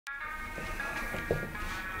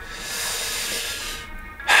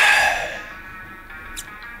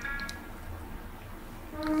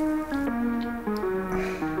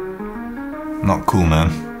Not cool,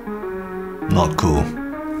 man. Not cool.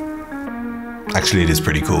 Actually, it is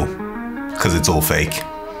pretty cool, because it's all fake.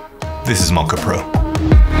 This is Mocha Pro.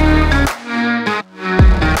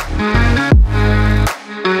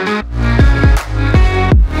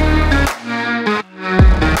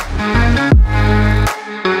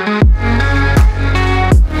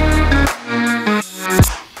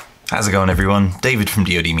 How's it going, everyone? David from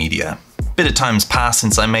dodmedia. Bit of time's passed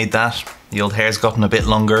since I made that. The old hair's gotten a bit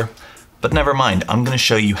longer. But never mind, I'm going to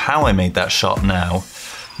show you how I made that shot now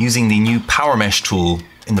using the new Power Mesh tool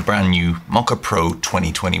in the brand new Mocha Pro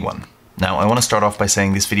 2021. Now, I want to start off by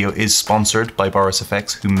saying this video is sponsored by Boris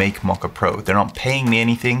FX, who make Mocha Pro. They're not paying me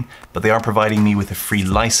anything, but they are providing me with a free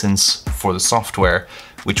license for the software,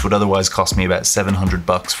 which would otherwise cost me about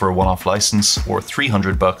 $700 for a one-off license or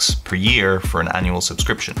 $300 per year for an annual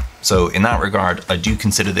subscription. So in that regard, I do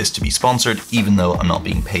consider this to be sponsored, even though I'm not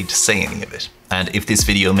being paid to say any of it. And if this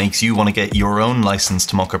video makes you want to get your own license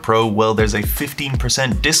to Mocha Pro, well, there's a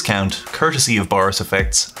 15% discount courtesy of Boris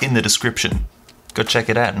Effects in the description. Go check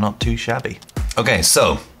it out, not too shabby. Okay,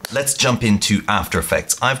 so let's jump into After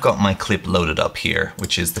Effects. I've got my clip loaded up here,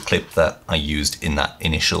 which is the clip that I used in that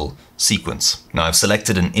initial sequence. Now I've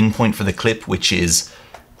selected an in point for the clip, which is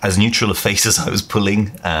as neutral a face as I was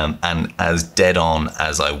pulling and as dead on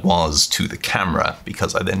as I was to the camera,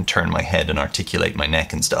 because I then turn my head and articulate my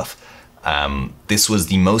neck and stuff. This was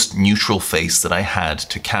the most neutral face that I had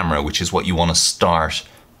to camera, which is what you want to start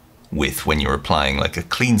with when you're applying, like a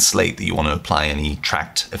clean slate that you want to apply any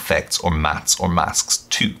tracked effects or mattes or masks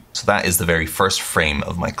to. So that is the very first frame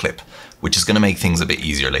of my clip, which is going to make things a bit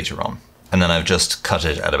easier later on. And then I've just cut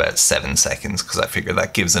it at about 7 seconds because I figure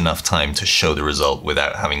that gives enough time to show the result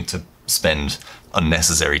without having to spend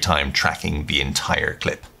unnecessary time tracking the entire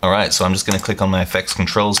clip. All right, so I'm just going to click on my effects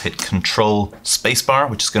controls, hit Control Spacebar,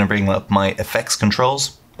 which is going to bring up my effects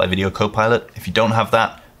controls by Video Copilot. If you don't have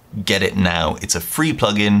that, get it now. It's a free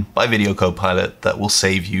plugin by Video Copilot that will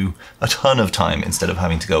save you a ton of time instead of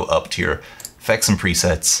having to go up to your effects and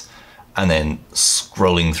presets and then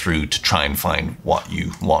scrolling through to try and find what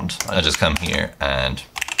you want. I just come here and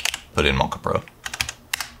put in Mocha Pro.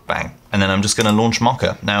 Bang. And then I'm just going to launch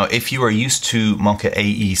Mocha. Now, if you are used to Mocha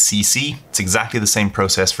AECC, it's exactly the same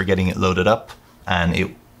process for getting it loaded up.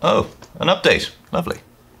 And oh, an update. Lovely.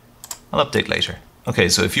 I'll update later. Okay,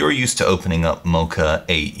 so if you're used to opening up Mocha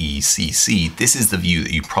AECC, this is the view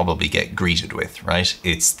that you probably get greeted with, right?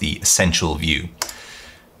 It's the essential view.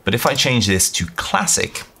 But if I change this to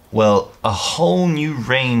classic, well, a whole new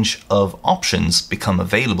range of options become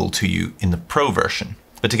available to you in the Pro version.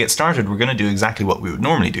 But to get started, we're going to do exactly what we would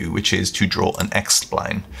normally do, which is to draw an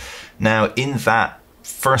X-spline. Now, in that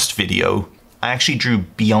first video, I actually drew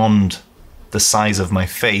beyond the size of my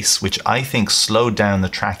face, which I think slowed down the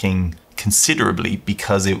tracking considerably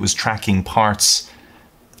because it was tracking parts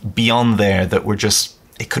beyond there that were just,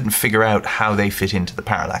 it couldn't figure out how they fit into the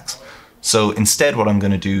parallax. So instead what I'm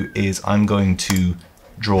going to do is I'm going to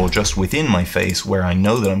draw just within my face where I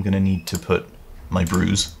know that I'm going to need to put my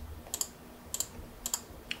bruise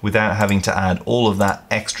without having to add all of that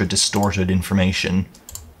extra distorted information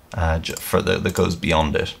that goes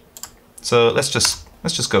beyond it. So let's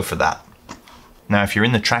just go for that. Now, if you're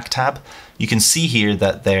in the track tab, you can see here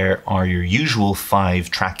that there are your usual 5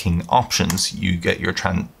 tracking options. You get your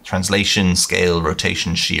translation, scale,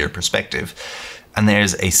 rotation, shear, perspective, and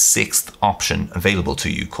there's a 6th option available to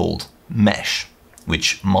you called Mesh,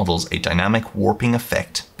 which models a dynamic warping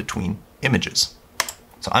effect between images.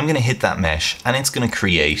 So I'm going to hit that mesh and it's going to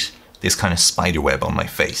create this kind of spider web on my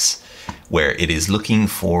face where it is looking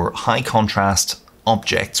for high contrast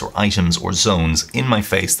objects or items or zones in my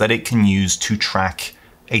face that it can use to track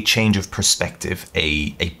a change of perspective,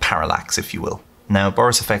 a parallax, if you will. Now,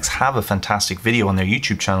 Boris Effects have a fantastic video on their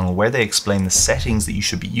YouTube channel where they explain the settings that you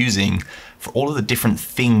should be using for all of the different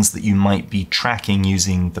things that you might be tracking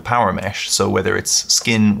using the Power Mesh. So whether it's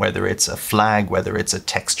skin, whether it's a flag, whether it's a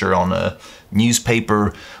texture on a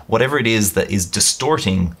newspaper, whatever it is that is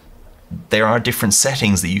distorting, there are different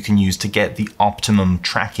settings that you can use to get the optimum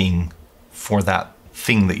tracking for that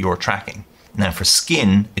thing that you're tracking. Now for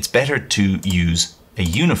skin, it's better to use a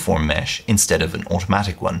uniform mesh instead of an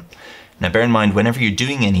automatic one. Now bear in mind, whenever you're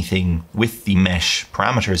doing anything with the mesh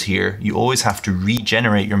parameters here, you always have to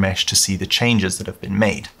regenerate your mesh to see the changes that have been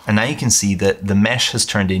made. And now you can see that the mesh has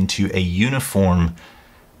turned into a uniform,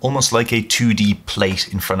 almost like a 2D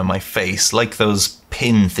plate in front of my face, like those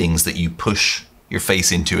pin things that you push your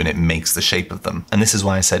face into and it makes the shape of them. And this is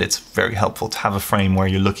why I said it's very helpful to have a frame where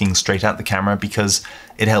you're looking straight at the camera, because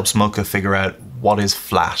it helps Mocha figure out what is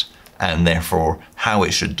flat and therefore how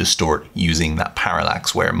it should distort using that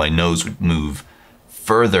parallax, where my nose would move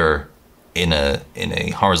further in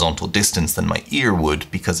a horizontal distance than my ear would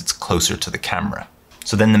because it's closer to the camera.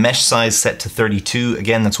 So then the mesh size set to 32,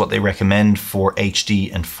 again, that's what they recommend for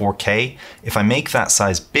HD and 4K. If I make that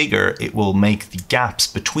size bigger, it will make the gaps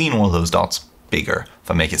between all those dots bigger. If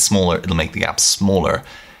I make it smaller, it'll make the gaps smaller.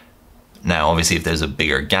 Now, obviously, if there's a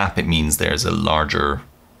bigger gap, it means there's a larger,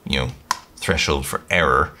 threshold for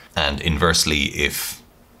error. And inversely, if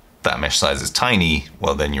that mesh size is tiny,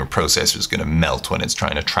 well, then your processor is going to melt when it's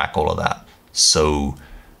trying to track all of that so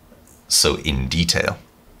in detail.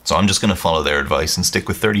 So I'm just going to follow their advice and stick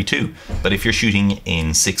with 32. But if you're shooting in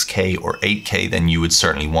 6K or 8K, then you would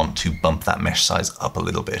certainly want to bump that mesh size up a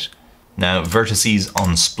little bit. Now, vertices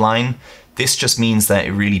on spline, this just means that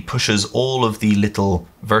it really pushes all of the little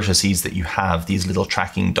vertices that you have, these little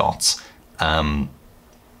tracking dots,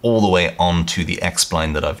 all the way onto the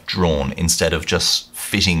X-spline that I've drawn, instead of just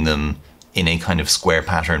fitting them in a kind of square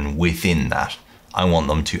pattern within that. I want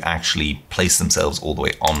them to actually place themselves all the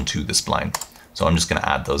way onto the spline. So I'm just going to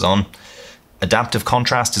add those on. Adaptive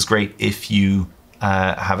contrast is great if you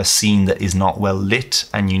have a scene that is not well lit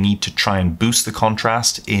and you need to try and boost the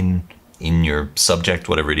contrast in your subject,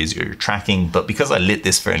 whatever it is you're tracking. But because I lit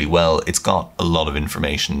this fairly well, it's got a lot of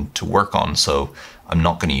information to work on. So I'm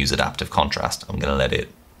not going to use adaptive contrast. I'm going to let it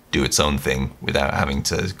do its own thing without having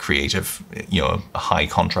to create a high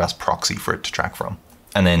contrast proxy for it to track from.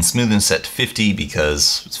 And then smoothness set to 50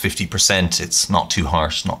 because it's 50%. It's not too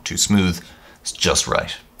harsh, not too smooth. It's just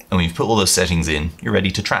right. And when you've put all those settings in, you're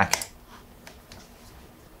ready to track.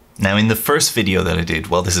 Now in the first video that I did,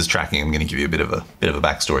 while this is tracking, I'm going to give you a bit of a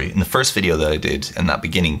backstory. In the first video that I did, in that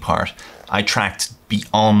beginning part, I tracked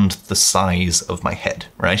beyond the size of my head,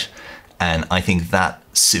 right? And I think that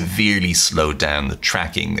severely slowed down the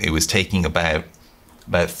tracking. It was taking about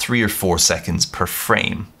 3 or 4 seconds per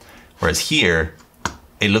frame. Whereas here,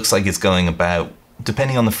 it looks like it's going about,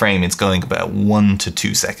 depending on the frame, it's going about 1 to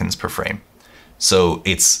 2 seconds per frame. So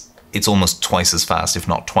it's almost twice as fast, if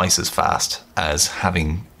not twice as fast, as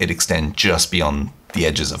having it extend just beyond the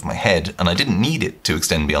edges of my head. And I didn't need it to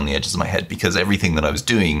extend beyond the edges of my head because everything that I was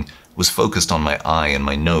doing was focused on my eye and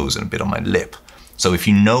my nose and a bit on my lip. So if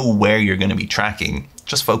you know where you're going to be tracking,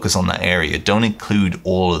 just focus on that area. Don't include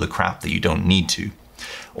all of the crap that you don't need to.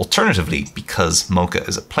 Alternatively, because Mocha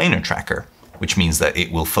is a planar tracker, which means that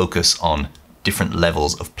it will focus on different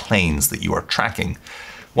levels of planes that you are tracking,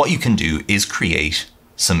 what you can do is create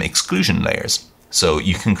some exclusion layers. So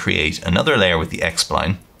you can create another layer with the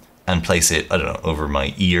X-spline and place it, I don't know, over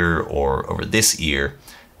my ear or over this ear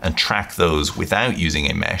and track those without using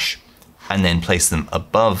a mesh, and then place them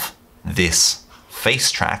above this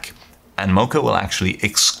face track, and Mocha will actually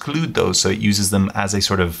exclude those, so it uses them as a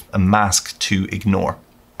sort of a mask to ignore.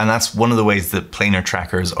 And that's one of the ways that planar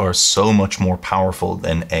trackers are so much more powerful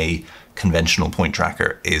than a conventional point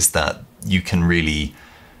tracker, is that you can really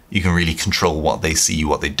control what they see,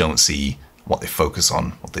 what they don't see, what they focus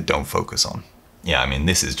on, what they don't focus on. Yeah, I mean,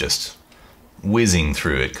 this is just whizzing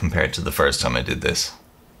through it compared to the first time I did this.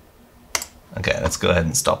 Okay, let's go ahead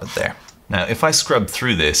and stop it there. Now, if I scrub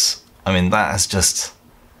through this, I mean, that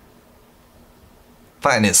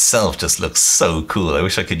in itself just looks so cool. I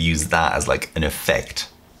wish I could use that as like an effect.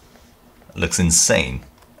 It looks insane.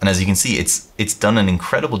 And as you can see, it's done an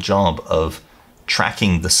incredible job of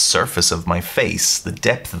tracking the surface of my face, the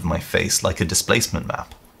depth of my face, like a displacement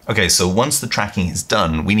map. Okay, so once the tracking is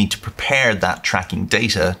done, we need to prepare that tracking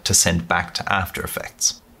data to send back to After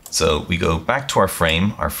Effects. So we go back to our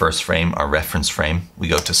frame, our first frame, our reference frame. We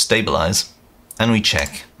go to Stabilize, and we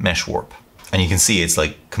check Mesh Warp. And you can see it's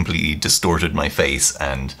like completely distorted my face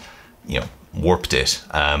and, warped it.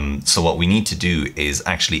 So what we need to do is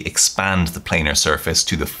actually expand the planar surface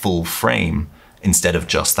to the full frame instead of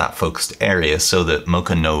just that focused area, so that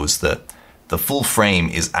Mocha knows that the full frame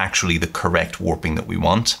is actually the correct warping that we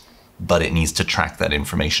want, but it needs to track that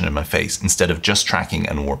information in my face instead of just tracking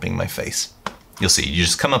and warping my face. You'll see, you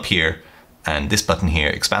just come up here and this button here,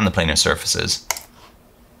 expand the planar surfaces.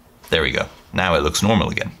 There we go. Now it looks normal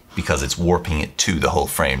again because it's warping it to the whole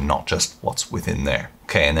frame, not just what's within there.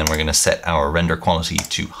 Okay, and then we're gonna set our render quality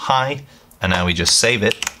to high, and now we just save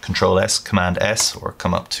it, Control S, Command S, or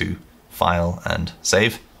come up to File and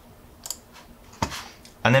Save.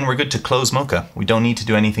 And then we're good to close Mocha. We don't need to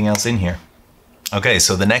do anything else in here. Okay,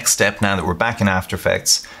 so the next step, now that we're back in After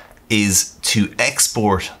Effects, is to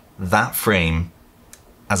export that frame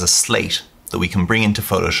as a slate that we can bring into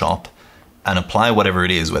Photoshop and apply whatever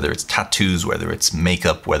it is, whether it's tattoos, whether it's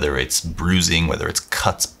makeup, whether it's bruising, whether it's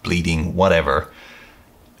cuts, bleeding, whatever,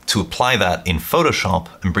 to apply that in Photoshop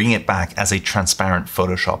and bring it back as a transparent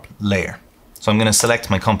Photoshop layer. So I'm going to select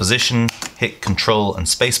my composition, hit Control and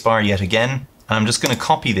Spacebar yet again, and I'm just going to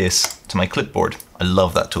copy this to my clipboard. I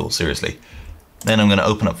love that tool, seriously. Then I'm going to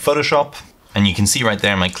open up Photoshop, and you can see right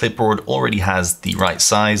there my clipboard already has the right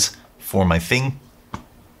size for my thing,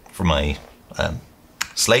 for my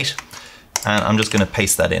slate, and I'm just going to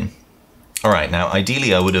paste that in. All right, now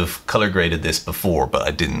ideally I would have color graded this before, but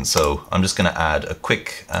I didn't, so I'm just going to add a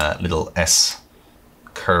quick little S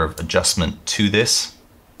curve adjustment to this.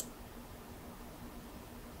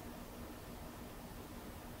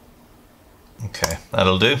 Okay,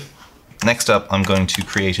 that'll do. Next up, I'm going to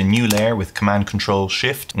create a new layer with Command Control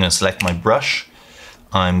Shift. I'm going to select my brush.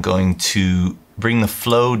 I'm going to bring the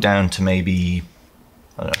flow down to maybe,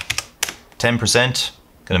 I don't know, 10%.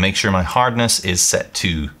 Going to make sure my hardness is set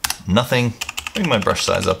to nothing. Bring my brush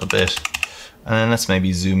size up a bit. And then let's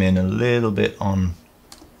maybe zoom in a little bit on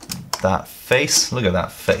that face. Look at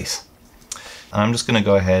that face. And I'm just going to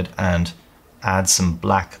go ahead and add some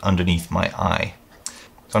black underneath my eye.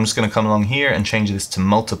 So I'm just going to come along here and change this to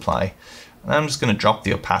multiply. And I'm just going to drop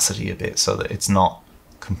the opacity a bit so that it's not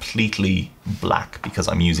completely black, because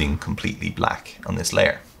I'm using completely black on this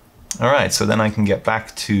layer. All right, so then I can get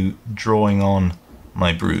back to drawing on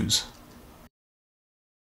my bruise.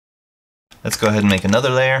 Let's go ahead and make another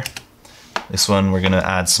layer. This one we're going to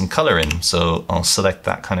add some color in. So I'll select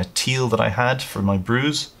that kind of teal that I had for my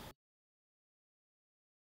bruise.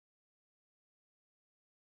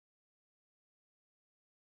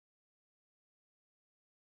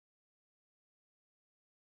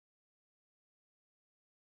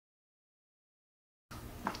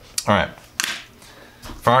 All right,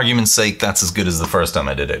 for argument's sake, that's as good as the first time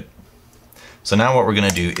I did it. So now what we're going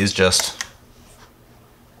to do is just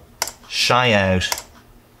shy out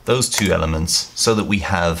those two elements so that we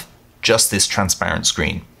have just this transparent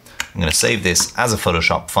screen. I'm going to save this as a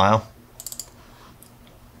Photoshop file,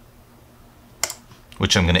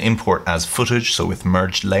 which I'm going to import as footage, so with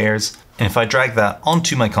merged layers. And if I drag that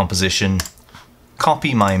onto my composition,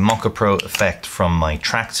 copy my Mocha Pro effect from my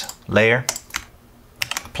tracked layer,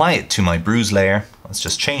 apply it to my bruise layer. Let's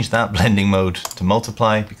just change that blending mode to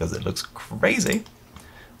multiply because it looks crazy.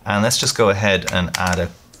 And let's just go ahead and add a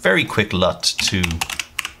very quick LUT to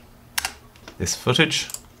this footage.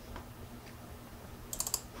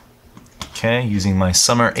 Okay, using my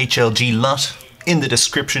summer HLG LUT in the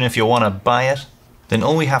description if you want to buy it. Then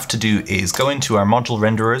all we have to do is go into our module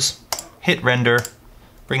renderers, hit render,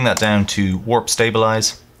 bring that down to warp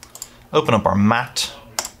stabilize, open up our matte,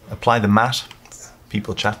 apply the matte.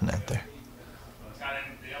 People chatting out there.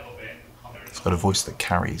 It's got a voice that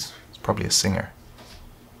carries. It's probably a singer.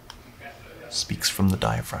 Speaks from the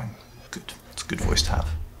diaphragm. Good. It's a good voice to have.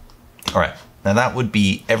 All right. Now that would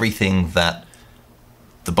be everything that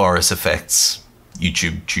the Boris Effects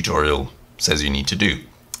YouTube tutorial says you need to do.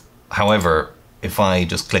 However, if I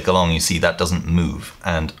just click along, you see that doesn't move.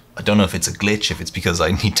 And I don't know if it's a glitch, if it's because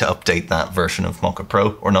I need to update that version of Mocha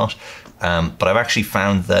Pro or not. But I've actually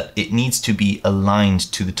found that it needs to be aligned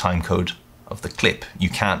to the timecode of the clip. You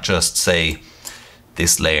can't just say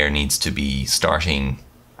this layer needs to be starting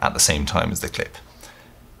at the same time as the clip.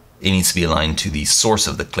 It needs to be aligned to the source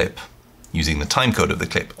of the clip using the timecode of the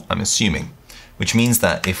clip, I'm assuming. Which means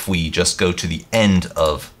that if we just go to the end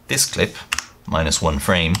of this clip, -1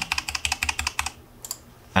 frame,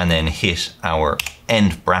 and then hit our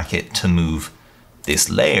end bracket to move this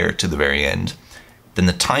layer to the very end, then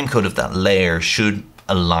the timecode of that layer should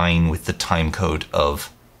align with the timecode of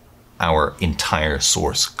our entire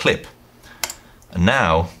source clip. And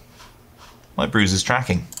now my bruise is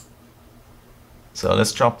tracking. So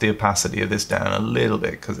let's drop the opacity of this down a little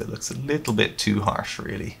bit because it looks a little bit too harsh,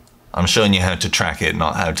 really. I'm showing you how to track it,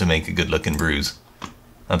 not how to make a good looking bruise.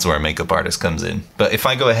 That's where a makeup artist comes in. But if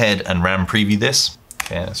I go ahead and RAM preview this,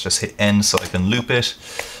 okay, let's just hit end so I can loop it.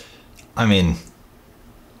 I mean,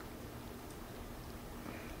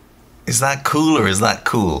 is that cool or is that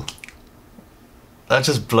cool? That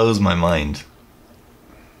just blows my mind.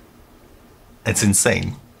 It's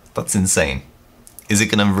insane. That's insane. Is it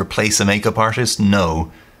going to replace a makeup artist?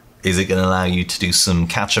 No. Is it going to allow you to do some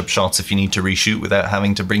catch-up shots if you need to reshoot without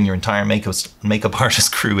having to bring your entire makeup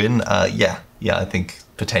artist crew in? Yeah, I think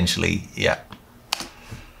potentially, yeah.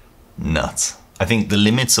 Nuts. I think the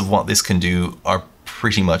limits of what this can do are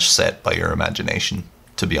pretty much set by your imagination,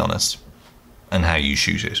 to be honest, and how you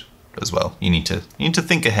shoot it as well. You need to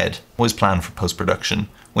think ahead. Always plan for post-production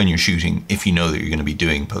when you're shooting if you know that you're going to be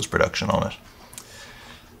doing post-production on it.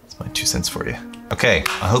 Let's my 2 cents for you. Okay,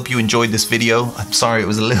 I hope you enjoyed this video. I'm sorry it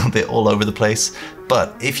was a little bit all over the place,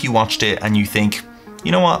 but if you watched it and you think,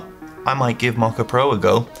 you know what, I might give Mocha Pro a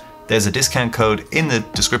go, there's a discount code in the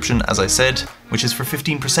description, as I said, which is for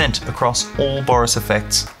 15% across all Boris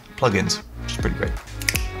Effects plugins, which is pretty great.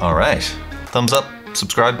 All right, thumbs up,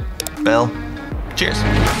 subscribe, bell, cheers.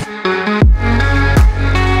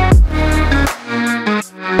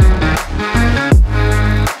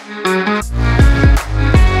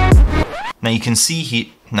 Now you can see here.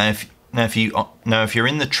 If you're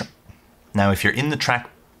in the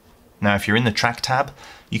track tab,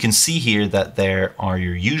 you can see here that there are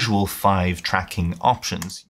your usual 5 tracking options.